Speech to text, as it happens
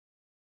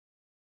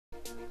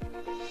And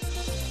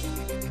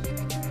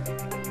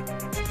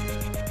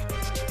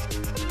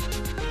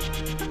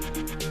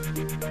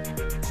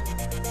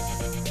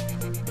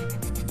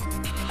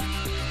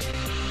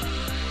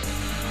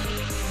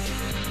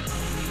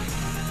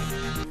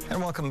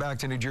welcome back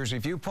to New Jersey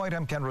Viewpoint.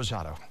 I'm Ken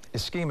Rosato.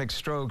 Ischemic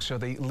strokes are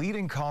the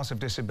leading cause of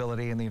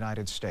disability in the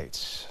United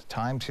States.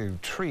 Time to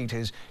treat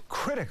is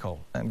critical,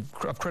 and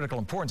of critical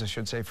importance, I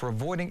should say, for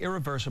avoiding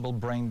irreversible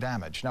brain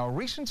damage. Now, a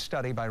recent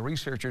study by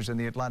researchers in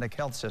the Atlantic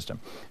Health System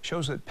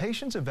shows that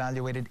patients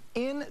evaluated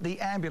in the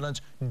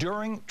ambulance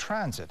during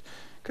transit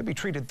could be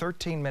treated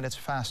 13 minutes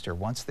faster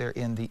once they're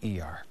in the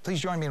ER. Please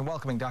join me in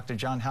welcoming Dr.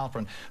 John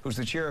Halperin, who's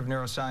the chair of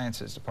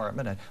neurosciences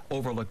department at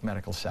Overlook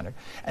Medical Center,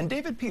 and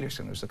David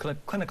Petersen, who's the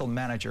clinical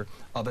manager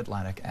of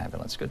Atlantic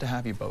Ambulance. Good to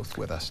have you both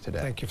with us today.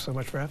 Thank you so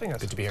much for having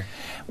us. Good to be here.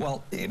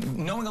 Well,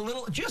 knowing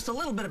just a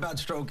little bit about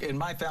stroke, in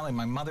my family,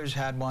 my mother's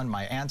had one,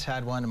 my aunts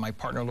had one, and my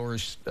partner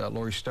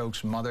Lori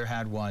Stokes' mother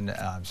had one,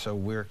 so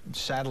we're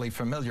sadly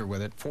familiar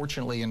with it.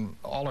 Fortunately, in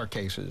all our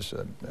cases,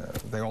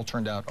 they all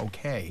turned out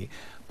okay,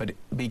 but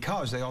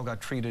because they all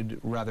got treated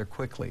rather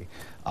quickly.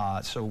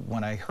 So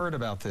when I heard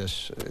about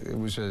this, it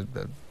was a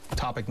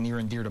topic near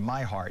and dear to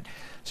my heart.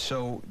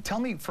 So tell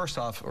me, first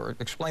off, or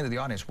explain to the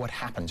audience, what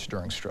happens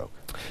during stroke?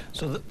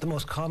 So the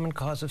most common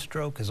cause of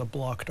stroke is a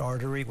blocked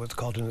artery, what's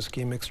called an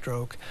ischemic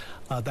stroke.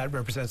 That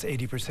represents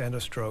 80%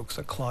 of strokes.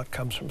 A clot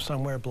comes from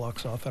somewhere,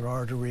 blocks off an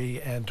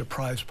artery, and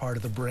deprives part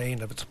of the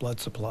brain of its blood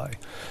supply.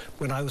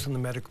 When I was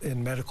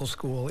in medical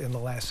school in the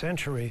last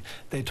century,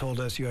 they told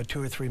us you had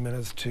 2 or 3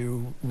 minutes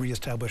to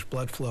reestablish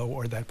blood flow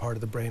or that part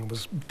of the brain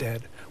was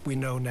dead. We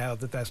know now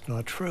that that's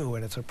not true,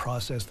 and it's a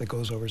process that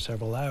goes over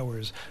several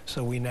hours.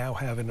 So we now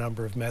have a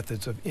number of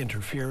methods of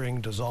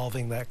interfering,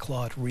 dissolving that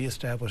clot,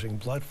 reestablishing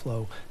blood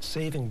flow,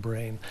 saving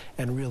brain,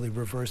 and really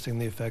reversing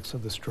the effects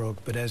of the stroke.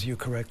 But as you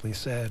correctly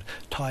said,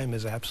 time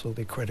is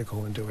absolutely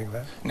critical in doing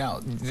that. Now,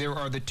 there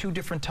are the two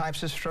different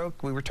types of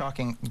stroke. We were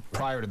talking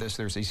prior to this,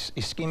 there's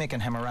ischemic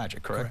and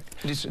hemorrhagic, correct?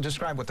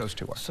 Describe what those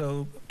two are.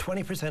 So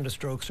 20% of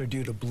strokes are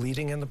due to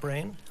bleeding in the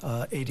brain,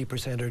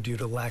 80% are due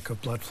to lack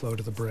of blood flow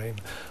to the brain.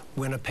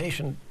 When a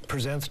patient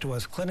presents to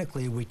us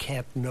clinically, we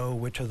can't know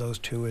which of those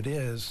two it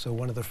is, so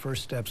one of the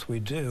first steps we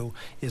do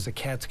is a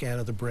CAT scan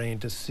of the brain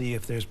to see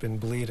if there's been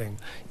bleeding.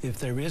 If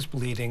there is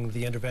bleeding,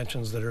 the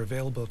interventions that are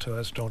available to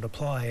us don't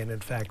apply and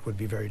in fact would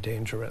be very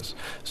dangerous.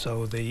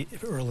 So the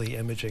early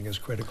imaging is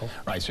critical.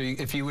 Right, so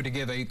if you were to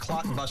give a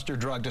clot buster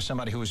drug to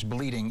somebody who is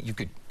bleeding, you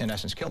could in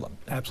essence kill them.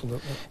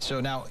 Absolutely. So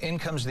now in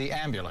comes the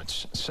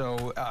ambulance.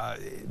 So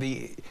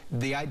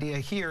the idea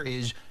here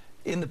is,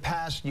 in the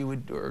past, you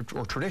would, or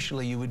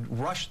traditionally, you would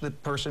rush the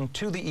person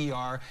to the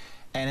ER,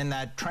 and in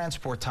that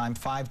transport time,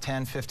 5,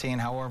 10, 15,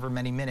 however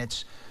many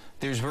minutes,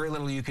 there's very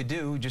little you could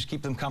do. Just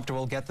keep them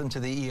comfortable, get them to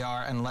the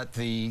ER, and let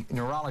the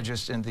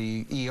neurologist in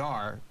the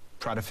ER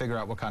try to figure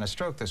out what kind of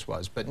stroke this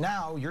was. But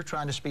now you're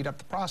trying to speed up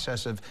the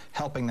process of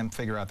helping them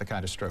figure out the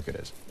kind of stroke it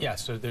is. Yeah,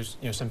 so there's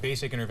some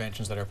basic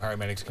interventions that our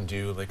paramedics can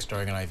do, like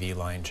starting an IV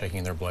line,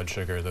 checking their blood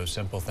sugar, those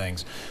simple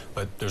things.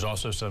 But there's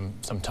also some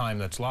time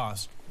that's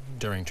lost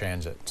during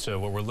transit. So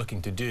what we're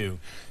looking to do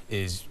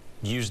is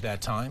use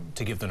that time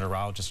to give the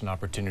neurologist an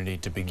opportunity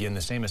to begin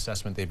the same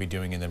assessment they'd be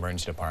doing in the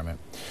emergency department.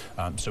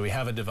 So we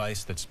have a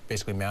device that's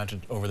basically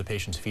mounted over the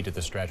patient's feet at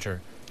the stretcher,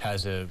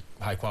 has a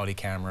high-quality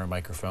camera,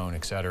 microphone,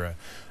 etc.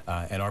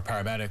 And our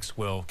paramedics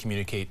will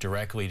communicate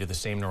directly to the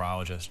same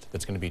neurologist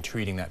that's going to be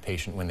treating that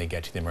patient when they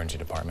get to the emergency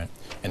department.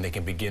 And they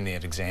can begin the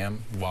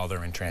exam while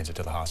they're in transit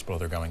to the hospital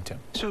they're going to.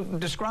 So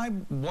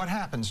describe what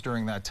happens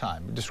during that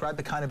time. Describe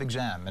the kind of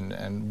exam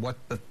and what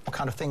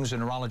kind of things a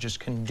neurologist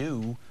can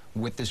do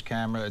with this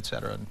camera, et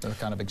cetera, the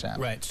kind of exam.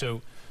 Right. So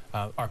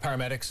our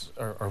paramedics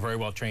are very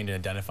well trained in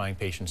identifying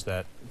patients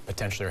that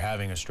potentially are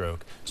having a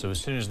stroke. So as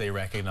soon as they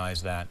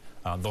recognize that,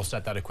 they'll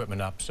set that equipment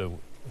up. So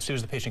as soon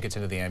as the patient gets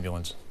into the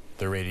ambulance,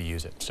 they're ready to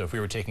use it. So if we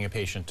were taking a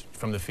patient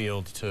from the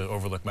field to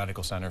Overlook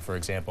Medical Center, for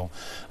example,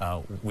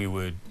 we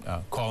would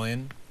call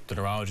in. The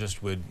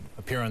neurologist would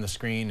appear on the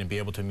screen and be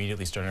able to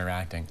immediately start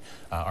interacting.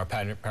 Our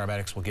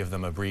paramedics will give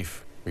them a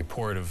brief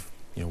report of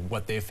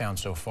what they've found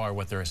so far,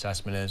 what their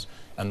assessment is,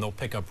 and they'll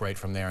pick up right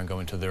from there and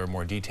go into their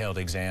more detailed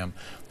exam.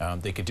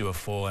 They could do a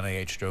full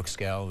NIH stroke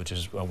scale, which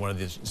is one of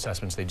the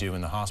assessments they do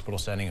in the hospital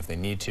setting if they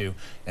need to,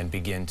 and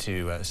begin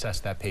to assess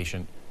that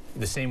patient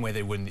the same way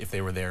they would if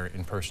they were there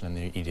in person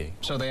in the ED.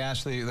 So they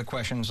ask the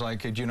questions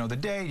like, do you know the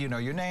day, do you know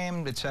your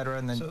name, et cetera,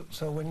 and then...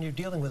 So when you're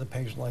dealing with a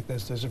patient like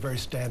this, there's a very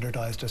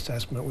standardized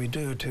assessment we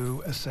do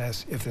to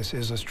assess if this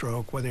is a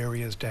stroke, what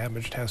area is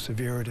damaged, how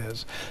severe it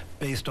is.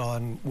 Based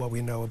on what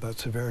we know about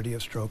severity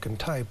of stroke and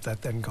type,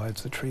 that then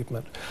guides the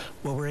treatment.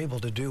 What we're able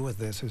to do with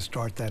this is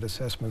start that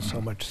assessment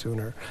so much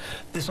sooner.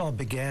 This all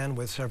began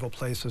with several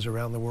places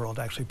around the world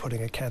actually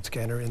putting a CAT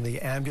scanner in the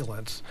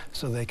ambulance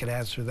so they could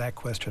answer that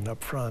question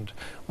up front.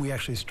 We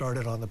actually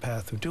started on the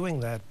path of doing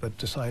that, but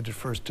decided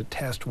first to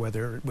test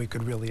whether we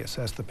could really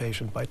assess the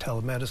patient by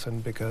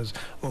telemedicine, because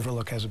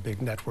Overlook has a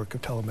big network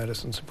of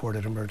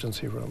telemedicine-supported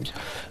emergency rooms.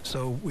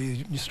 So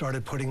we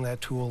started putting that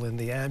tool in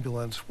the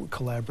ambulance,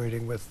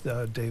 collaborating with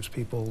Dave's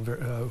people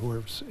who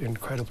were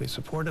incredibly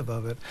supportive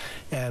of it,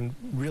 and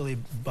really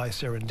by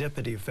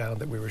serendipity found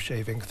that we were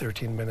shaving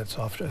 13 minutes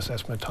off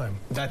assessment time.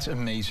 That's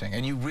amazing.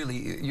 And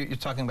you're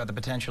talking about the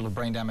potential of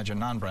brain damage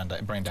and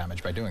non-brain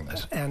damage by doing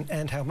this.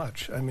 And how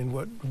much? I mean,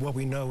 what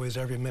we know is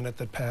every minute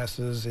that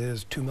passes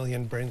is 2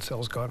 million brain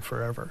cells gone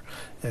forever.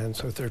 And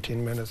so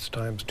 13 minutes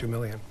times 2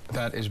 million.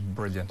 That is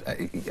brilliant.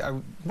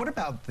 What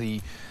about I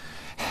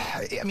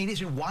mean,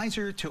 is it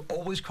wiser to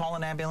always call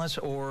an ambulance,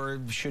 or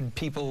should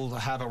people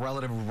have a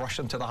relative rush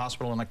them to the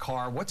hospital in a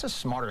car? What's a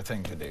smarter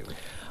thing to do?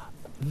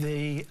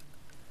 The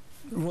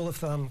rule of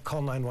thumb,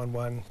 call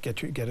 911,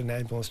 get an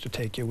ambulance to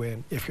take you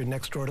in. If you're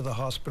next door to the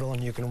hospital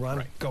and you can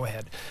run, go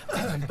ahead.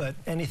 But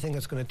anything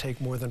that's going to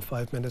take more than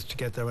 5 minutes to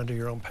get there under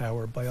your own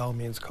power, by all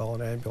means call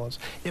an ambulance.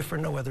 If for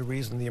no other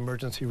reason the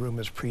emergency room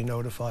is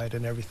pre-notified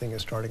and everything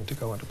is starting to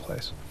go into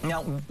place.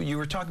 Now, you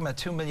were talking about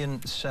 2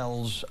 million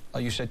cells,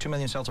 you said 2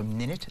 million cells a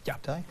minute?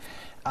 Yeah.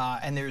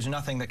 And there's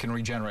nothing that can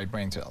regenerate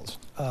brain cells?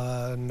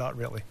 Not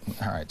really.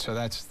 All right, so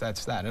that's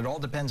that. It all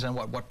depends on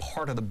what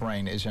part of the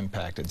brain is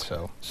impacted,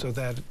 so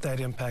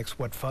that impacts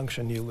what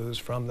function you lose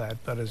from that,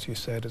 but as you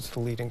said, it's the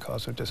leading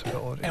cause of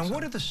disability. And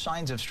what are the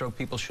signs of stroke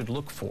people should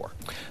look for?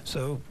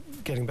 So,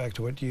 getting back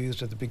to what you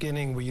used at the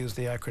beginning, we use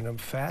the acronym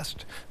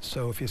FAST.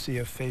 So if you see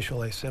a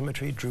facial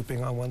asymmetry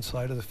drooping on one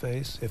side of the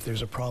face, if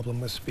there's a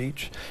problem with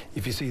speech,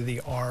 if you see the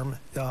arm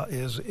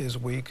is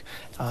weak,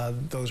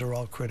 those are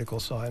all critical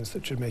signs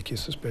that should make you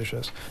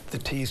suspicious. The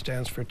T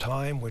stands for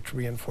time, which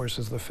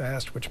reinforces the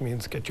FAST, which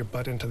means get your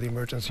butt into the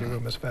emergency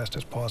room as fast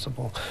as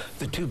possible.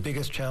 The two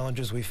biggest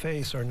challenges we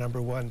face are,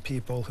 number one,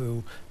 people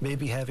who may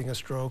be having a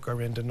stroke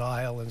are in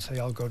denial and say,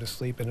 I'll go to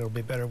sleep and it'll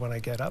be better when I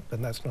get up,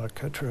 and that's not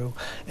true.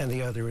 And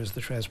the other is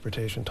the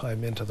transportation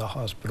time into the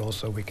hospital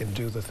so we can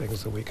do the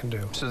things that we can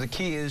do. So the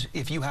key is,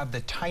 if you have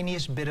the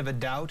tiniest bit of a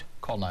doubt,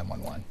 call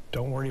 911.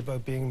 Don't worry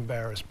about being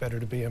embarrassed.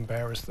 Better to be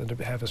embarrassed than to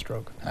have a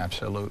stroke.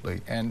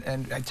 Absolutely. And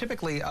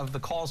typically, of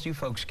the calls you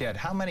folks get,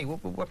 how many,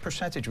 what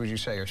percentage would you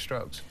say are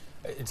strokes?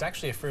 It's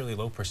actually a fairly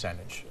low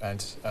percentage.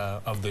 And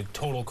of the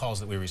total calls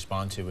that we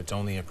respond to, it's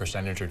only a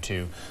percentage or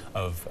two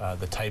of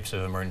the types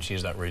of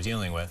emergencies that we're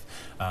dealing with.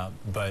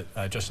 But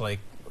just like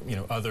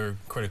other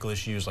critical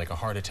issues like a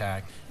heart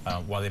attack,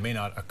 while they may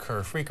not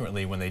occur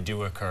frequently, when they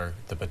do occur,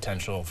 the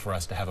potential for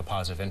us to have a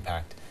positive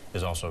impact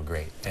is also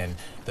great. And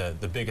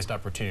the biggest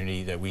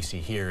opportunity that we see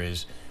here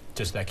is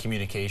just that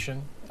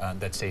communication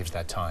that saves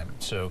that time.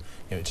 So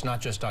it's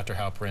not just Dr.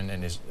 Halperin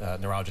and his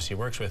neurologist he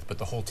works with, but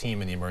the whole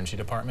team in the emergency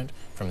department,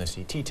 from the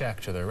CT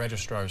tech to the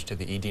registrars to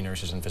the ED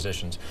nurses and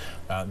physicians,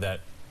 that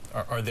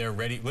are there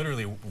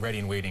literally ready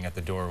and waiting at the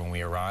door when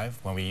we arrive,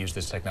 when we use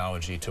this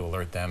technology to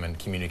alert them and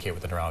communicate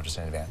with the neurologist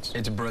in advance.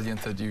 It's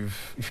brilliant that you've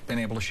been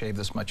able to shave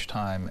this much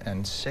time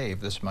and save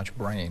this much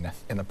brain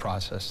in the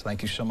process.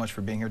 Thank you so much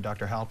for being here,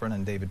 Dr. Halperin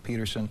and David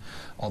Petersen.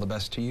 All the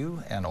best to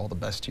you and all the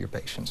best to your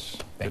patients.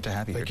 Good to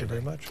have you here today.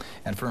 Thank you very much.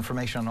 And for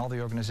information on all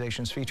the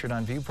organizations featured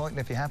on Viewpoint,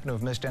 and if you happen to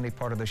have missed any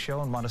part of the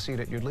show and want to see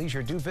it at your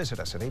leisure, do visit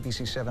us at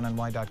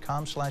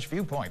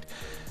abc7ny.com/viewpoint.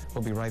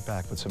 We'll be right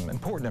back with some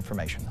important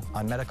information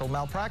on medical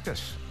malpractice.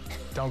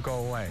 Don't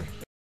go away.